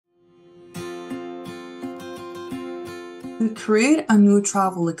To create a new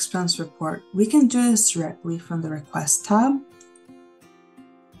travel expense report, we can do this directly from the Request tab.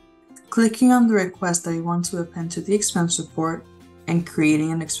 Clicking on the request that you want to append to the expense report and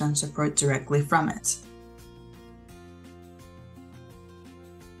creating an expense report directly from it.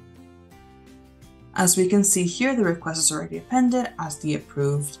 As we can see here, the request is already appended as the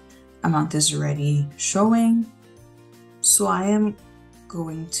approved amount is already showing. So I am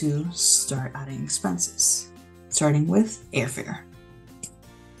going to start adding expenses, starting with airfare.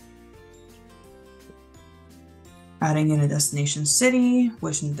 Adding in a destination city,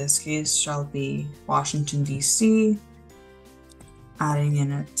 which in this case shall be Washington, D.C. Adding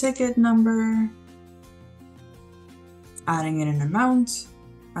in a ticket number. Adding in an amount.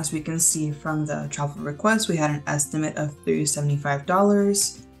 As we can see from the travel request, we had an estimate of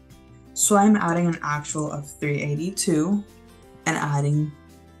 $375. So I'm adding an actual of $382 and adding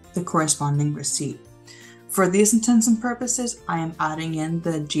the corresponding receipt. For these intents and purposes, I am adding in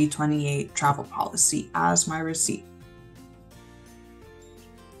the G28 travel policy as my receipt.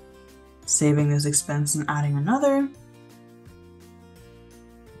 Saving this expense and adding another.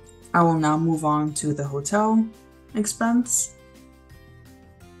 I will now move on to the hotel expense,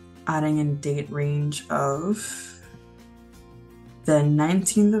 adding in date range of the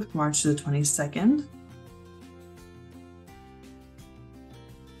 19th of March to the 22nd.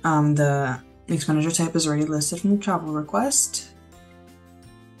 The expenditure type is already listed from the travel request.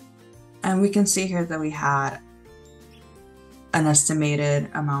 And we can see here that we had an estimated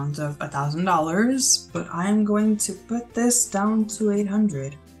amount of $1,000, but I'm going to put this down to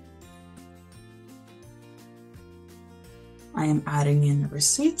 $800. I am adding in the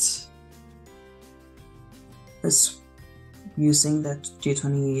receipt. This using the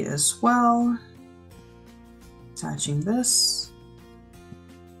G28 as well. Attaching this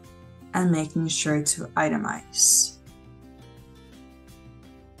and making sure to itemize.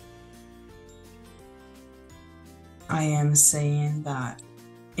 I am saying that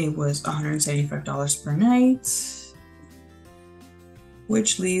it was $175 per night,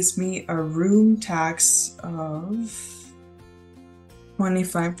 which leaves me a room tax of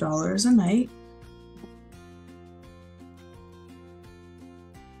 $25 a night.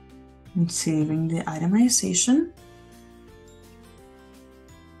 I'm saving the itemization.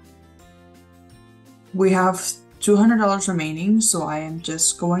 We have $200 remaining, so I am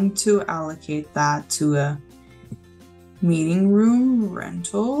just going to allocate that to a meeting room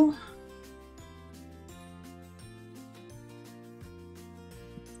rental.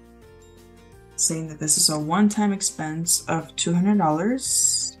 Saying that this is a one-time expense of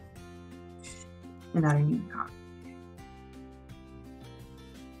 $200 and adding new account.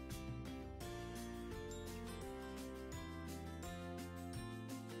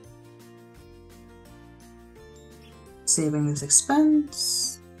 Saving this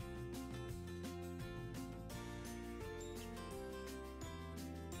expense.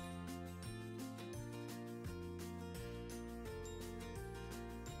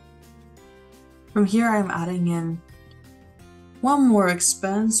 From here, I'm adding in one more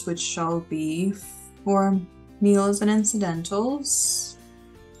expense, which shall be for meals and incidentals.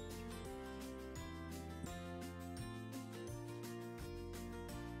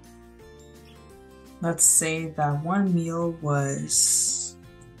 Let's say that one meal was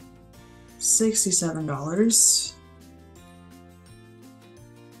 $67.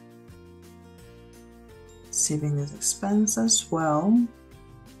 Saving this expense as well.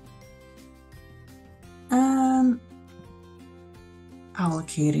 And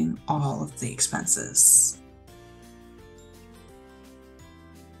allocating all of the expenses.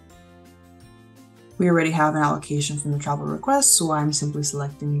 We already have an allocation from the travel request, so I'm simply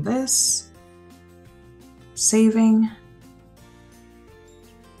selecting this, saving,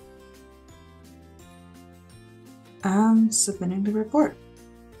 and submitting the report.